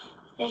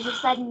 There's a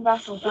sudden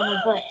rustle from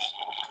a bush.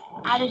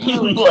 Out of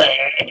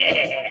nowhere,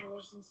 a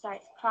person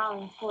starts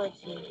crawling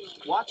towards you.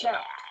 Watch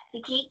out.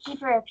 The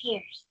gatekeeper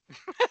appears.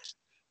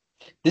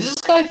 Is this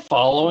guy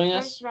following The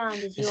us? first round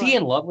is Is yours. he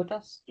in love with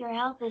us? Your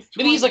health is 20.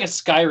 Maybe he's like a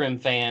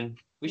Skyrim fan.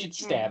 We Your should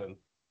turn. stab him.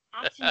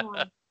 Action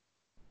 1.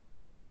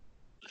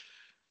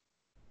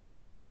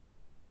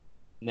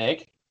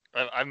 Nick,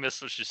 I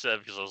missed what she said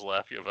because I was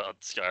laughing about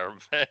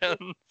Skyrim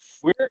fans.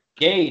 we're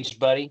engaged,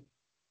 buddy.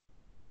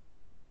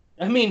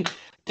 I mean, You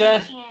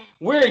can't.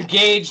 we're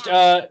engaged.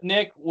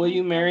 Nick, will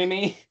you marry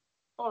me?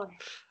 Or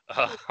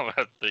I'm gonna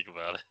have to think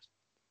about it.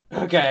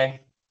 Okay.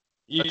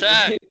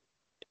 Attack!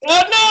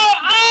 Oh no!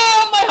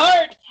 Oh, my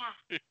heart!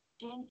 attack.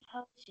 Drink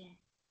potion.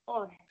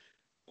 Or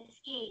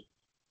escape.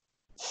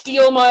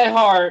 Steal my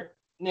heart,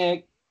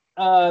 Nick.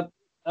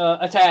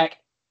 Attack.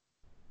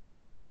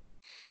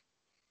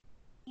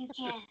 You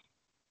can't.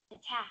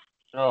 Attack.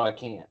 Oh, I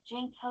can't.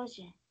 Drink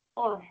potion.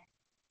 Or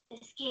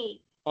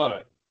escape. Hold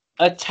on.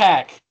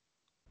 Attack.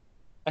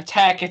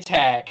 Attack,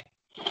 attack.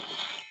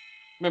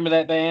 Remember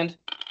that band?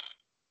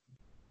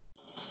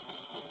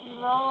 You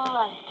roll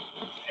 11.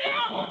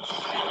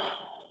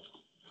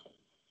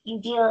 You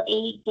deal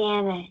 8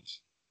 damage.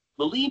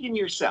 Believe in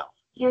yourself.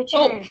 Your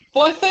Oh, turn.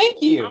 boy,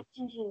 thank you.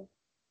 Action 2.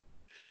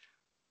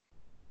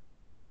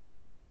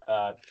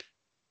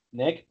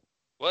 Nick?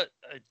 What?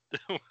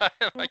 Why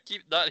am I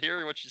keep not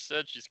hearing what she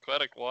said? She's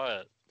quite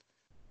quiet.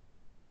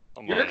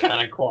 You're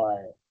kind of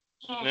quiet.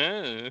 Can't.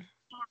 No.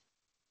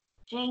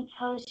 Drink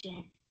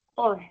potion.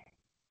 Or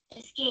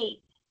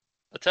escape.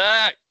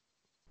 Attack!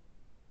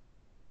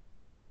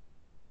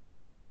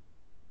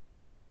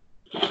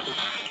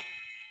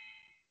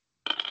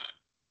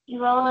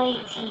 You roll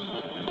 18.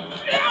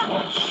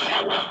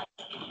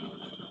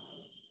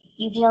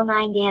 You deal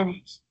 9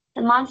 damage.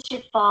 The monster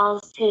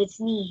falls to its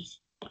knees.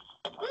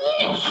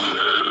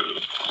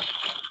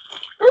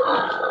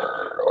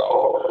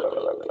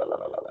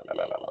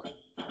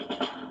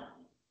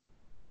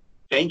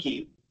 Thank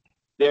you.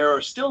 There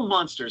are still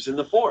monsters in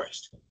the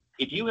forest.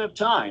 If you have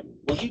time,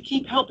 will you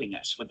keep helping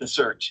us with the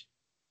search?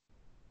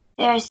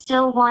 There are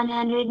still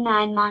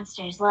 109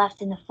 monsters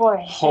left in the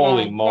forest. that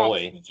Holy are a threat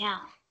moly. to the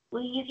town.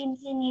 Will you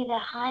continue the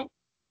hunt?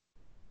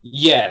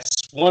 Yes,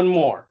 one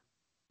more.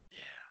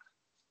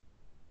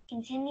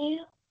 Continue?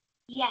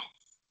 Yes.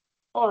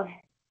 Or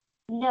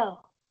no.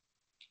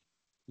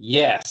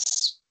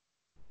 Yes.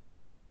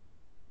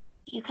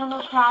 You come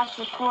across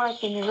a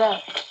fork in the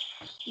road.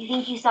 You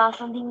think you saw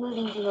something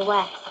moving to the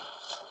west.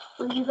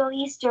 Will you go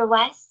east or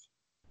west?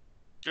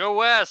 Go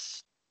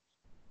west!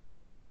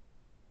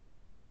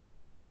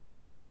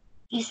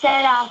 You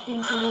set off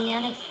into the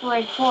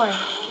unexplored forest.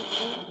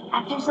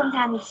 After some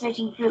time of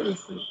searching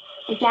fruitlessly,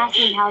 the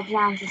ghastly howl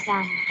drowns the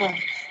sound of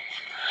birds.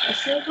 A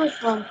shapeless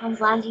form comes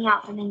lounging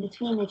out from in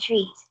between the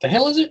trees. The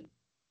hell is it?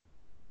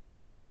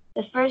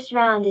 The first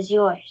round is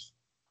yours.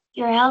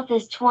 Your health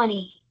is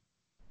 20.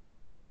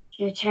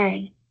 Your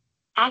turn.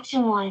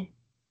 Action 1.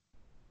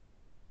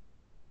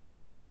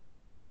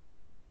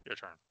 Your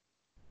turn.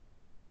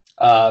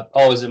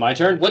 Oh, is it my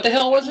turn? What the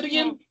hell was it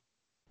again?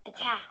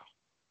 Attack.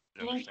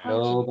 Drink potion.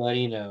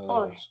 Nobody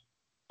Or knows.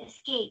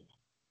 escape.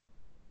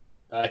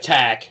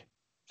 Attack.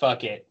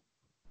 Fuck it.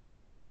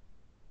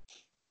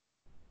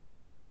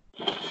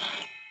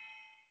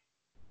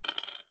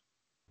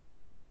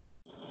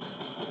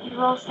 You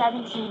roll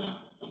 17.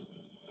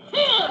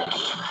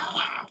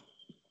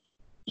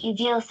 You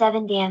deal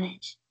 7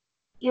 damage.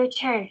 Your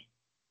turn.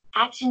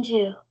 Action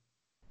 2.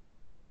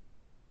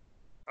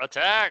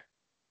 Attack!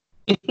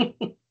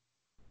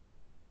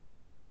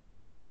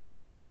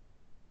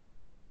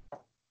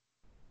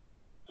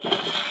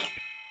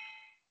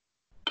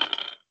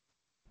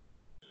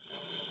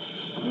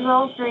 You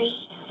roll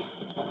 3.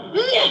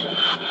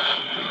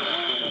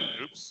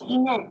 Oops. You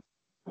miss.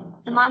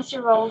 The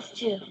monster rolls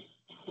 2.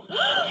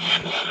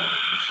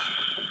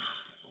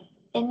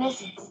 It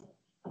misses.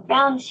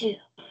 Round 2.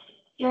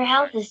 Your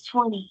health is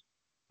 20.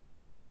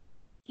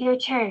 Your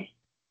turn.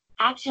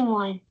 Action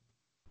 1.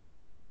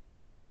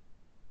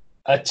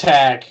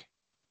 Attack.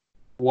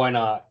 Why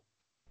not?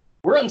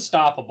 We're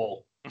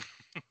unstoppable.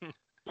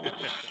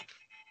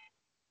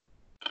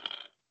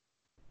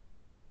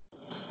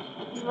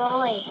 You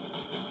roll 8.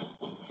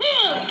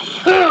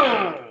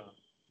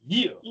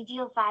 You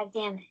deal 5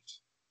 damage.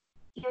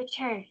 Your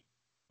turn.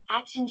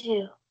 Action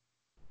 2.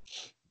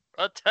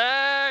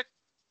 Attack!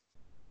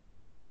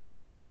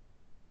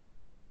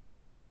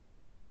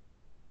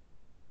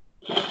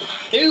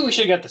 Maybe we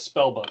should have got the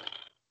spell book.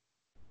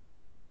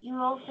 You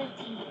roll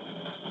 15.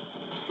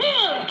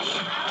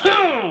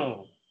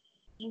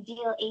 You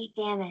deal 8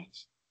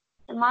 damage.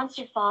 The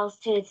monster falls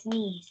to its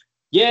knees.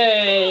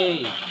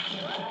 Yay!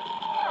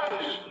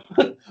 Ah!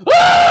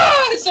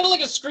 It sounded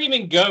like a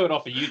screaming goat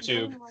off of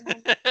YouTube.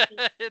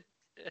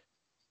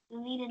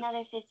 You'll need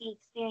another 50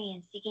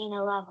 experience to gain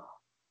a level.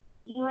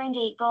 You earned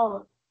 8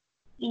 gold.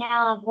 You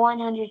now have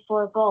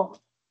 104 gold.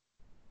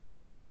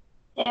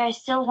 There are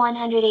still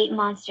 108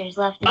 monsters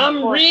left in the I'm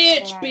forest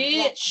rich, that are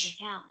yet to bitch!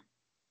 the town.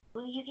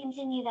 Will you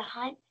continue the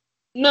hunt?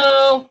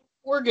 No,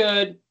 we're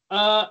good.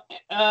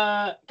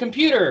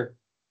 Computer,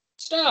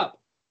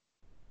 stop.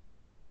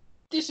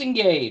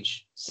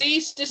 Disengage.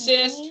 Cease,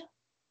 desist. Continue?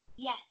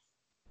 Yes.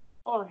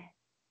 Or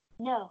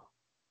no.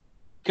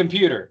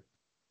 Computer,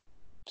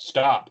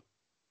 stop.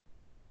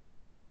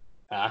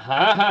 Ha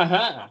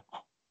ha.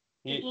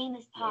 The game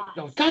is paused.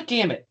 Oh, God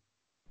damn it.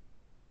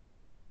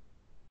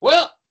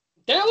 Well,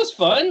 that was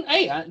fun.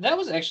 Hey, that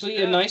was actually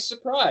a nice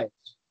surprise.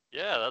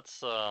 Yeah,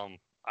 that's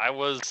I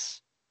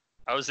was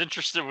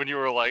interested when you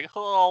were like,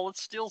 "Oh,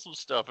 let's steal some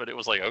stuff," and it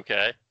was like,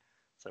 "Okay."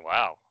 It's like,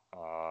 wow,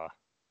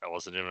 that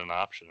wasn't even an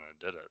option, and I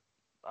did it.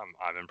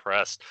 I'm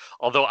impressed.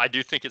 Although I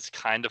do think it's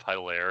kind of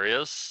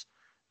hilarious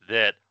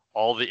that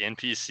all the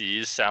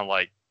NPCs sound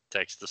like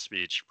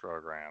text-to-speech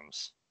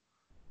programs.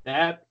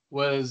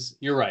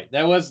 You're right.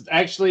 That was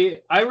actually,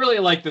 I really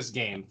like this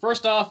game.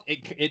 First off,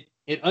 it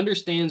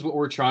understands what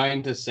we're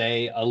trying to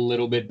say a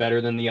little bit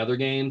better than the other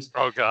games.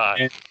 Oh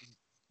God. And,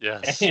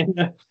 yes.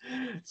 And,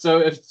 so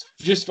if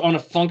just on a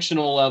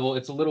functional level,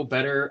 it's a little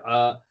better.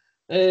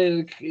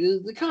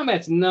 The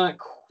combat's not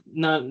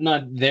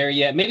there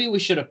yet. Maybe we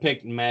should have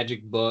picked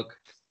Magic Book.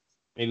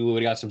 Maybe we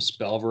would have got some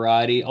spell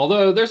variety.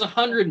 Although there's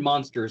 100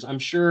 monsters, I'm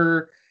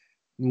sure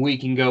we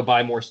can go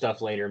buy more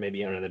stuff later,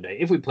 maybe another day,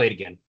 if we played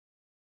again.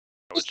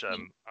 Which I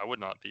would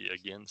not be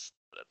against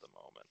at the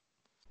moment.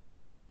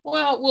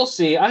 Well, we'll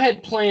see. I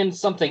had planned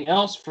something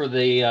else for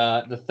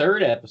the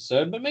third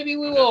episode, but maybe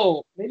we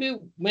will.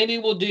 Maybe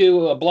we'll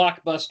do a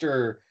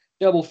blockbuster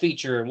double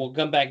feature, and we'll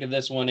come back to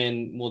this one,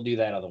 and we'll do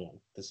that other one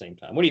at the same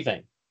time. What do you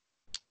think?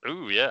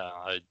 Ooh, yeah.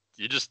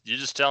 You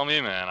just tell me,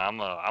 man. I'm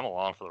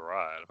along for the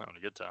ride. I'm having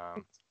a good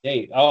time.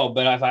 Hey,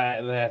 but if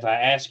I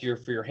ask you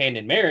for your hand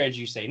in marriage,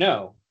 you say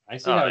no. I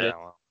see how it is.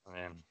 Well, I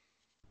mean.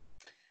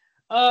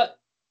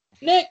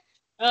 Nick,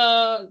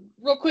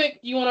 real quick,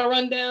 you want to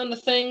run down the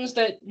things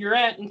that you're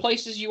at and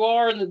places you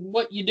are and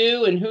what you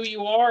do and who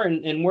you are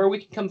and where we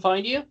can come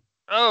find you?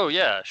 Oh,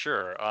 yeah,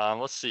 sure.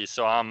 Let's see.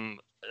 So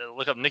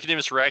look up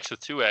Nicodemus Rex with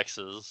 2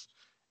 X's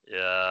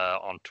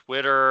on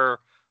Twitter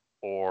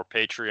or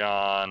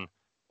Patreon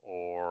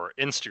or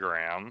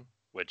Instagram,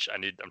 which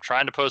I'm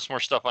trying to post more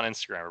stuff on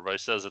Instagram. Everybody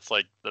says it's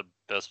like the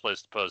best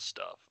place to post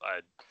stuff.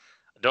 I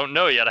don't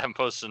know yet. I haven't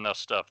posted enough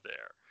stuff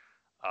there.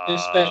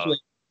 Especially.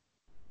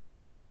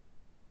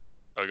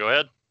 Oh, go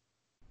ahead.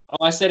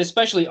 Oh, I said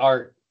especially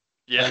art.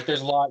 Yeah. Like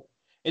there's a lot.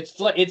 It's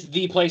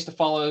the place to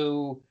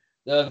follow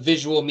the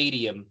visual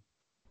medium.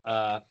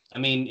 I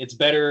mean, it's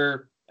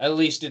better. At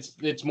least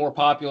it's more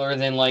popular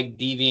than like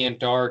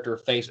DeviantArt or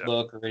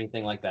Facebook or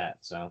anything like that.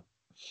 So.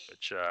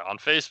 Which on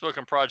Facebook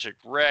and Project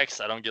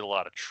Rex, I don't get a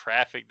lot of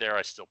traffic there.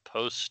 I still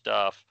post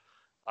stuff.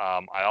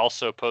 I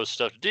also post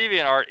stuff to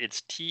DeviantArt.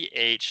 It's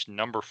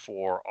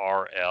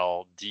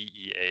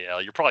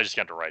TH4RLDEAL. You're probably just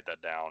going to write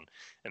that down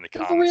in the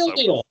comments. It's a real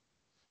deal.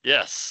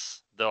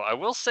 Yes. Though I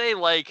will say,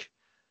 like,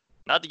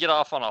 not to get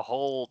off on a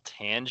whole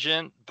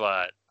tangent,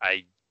 but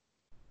I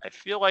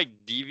feel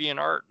like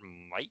DeviantArt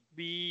might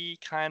be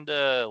kind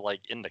of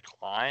like in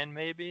decline,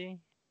 maybe.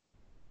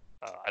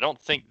 I don't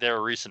think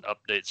their recent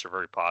updates are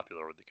very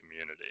popular with the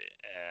community,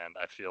 and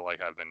I feel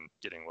like I've been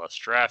getting less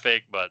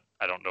traffic, but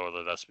I don't know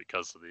whether that's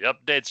because of the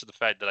updates or the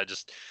fact that I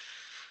just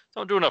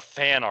don't do enough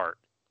fan art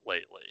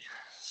lately.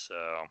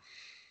 So,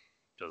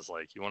 because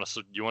like you want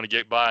to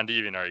get by on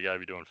DeviantArt, you gotta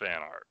be doing fan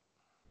art.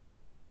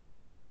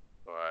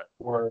 But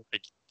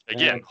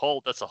again,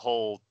 that's a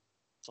whole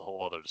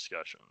other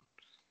discussion.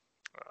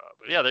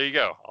 But yeah, there you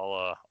go.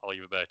 I'll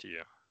give it back to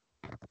you.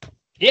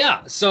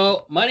 Yeah,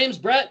 so my name's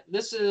Brett.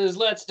 This is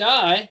Let's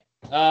Die.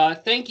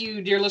 Thank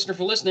you, dear listener,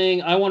 for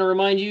listening. I want to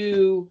remind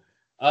you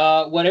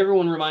what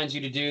everyone reminds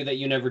you to do that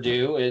you never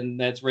do, and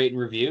that's rate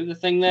and review, the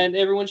thing that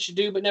everyone should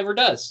do but never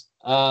does.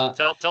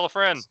 Tell a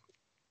friend.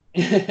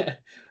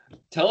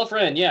 Tell a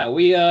friend, yeah.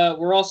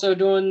 We're also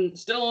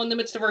still in the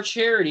midst of our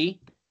charity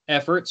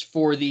efforts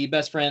for the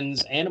Best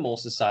Friends Animal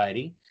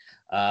Society.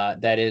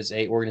 That is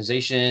a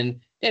organization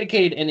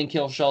dedicated to ending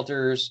kill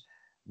shelters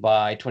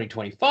by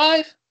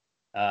 2025.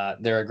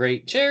 They're a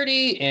great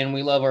charity, and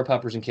we love our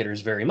puppers and kitters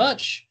very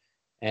much.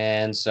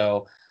 And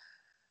so,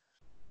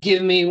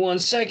 give me 1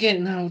 second,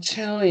 and I'll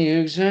tell you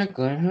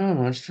exactly how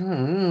much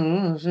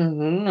time.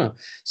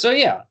 So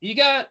yeah, you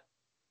got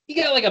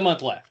like a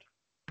month left.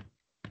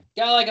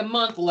 Got like a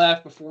month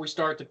left before we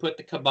start to put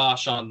the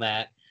kibosh on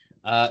that.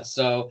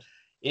 So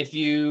if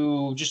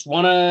you just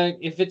want to,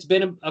 if it's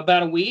been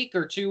about a week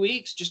or 2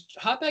 weeks, just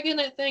hop back in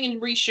that thing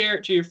and reshare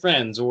it to your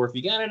friends. Or if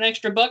you got an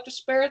extra buck to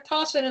spare,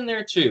 toss it in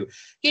there too.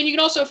 Again, you can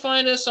also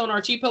find us on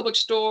our TeePublic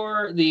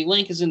store. The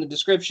link is in the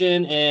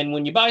description. And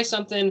when you buy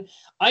something,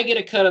 I get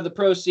a cut of the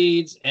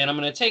proceeds, and I'm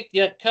going to take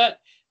that cut,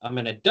 I'm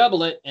going to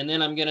double it, and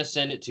then I'm going to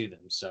send it to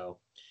them. So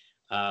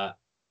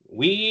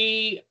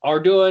we are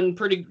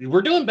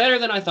we're doing better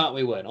than I thought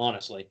we would,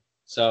 honestly.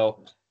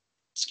 So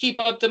let's keep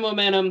up the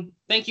momentum.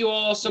 Thank you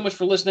all so much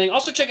for listening.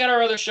 Also, check out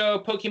our other show,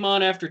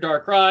 Pokemon After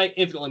Dark Cry,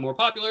 infinitely more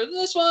popular than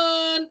this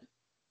one,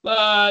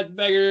 but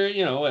bigger,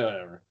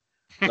 whatever.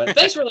 But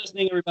thanks for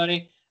listening,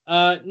 everybody.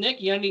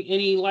 Nick, you got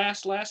any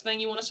last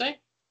thing you want to say?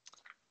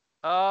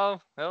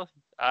 Well,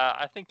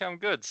 I think I'm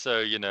good.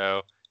 So,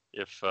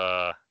 if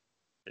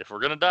we're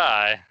gonna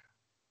die.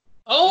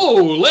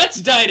 Oh, let's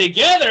die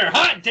together!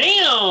 Hot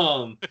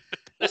damn!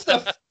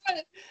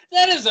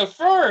 That is a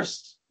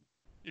first.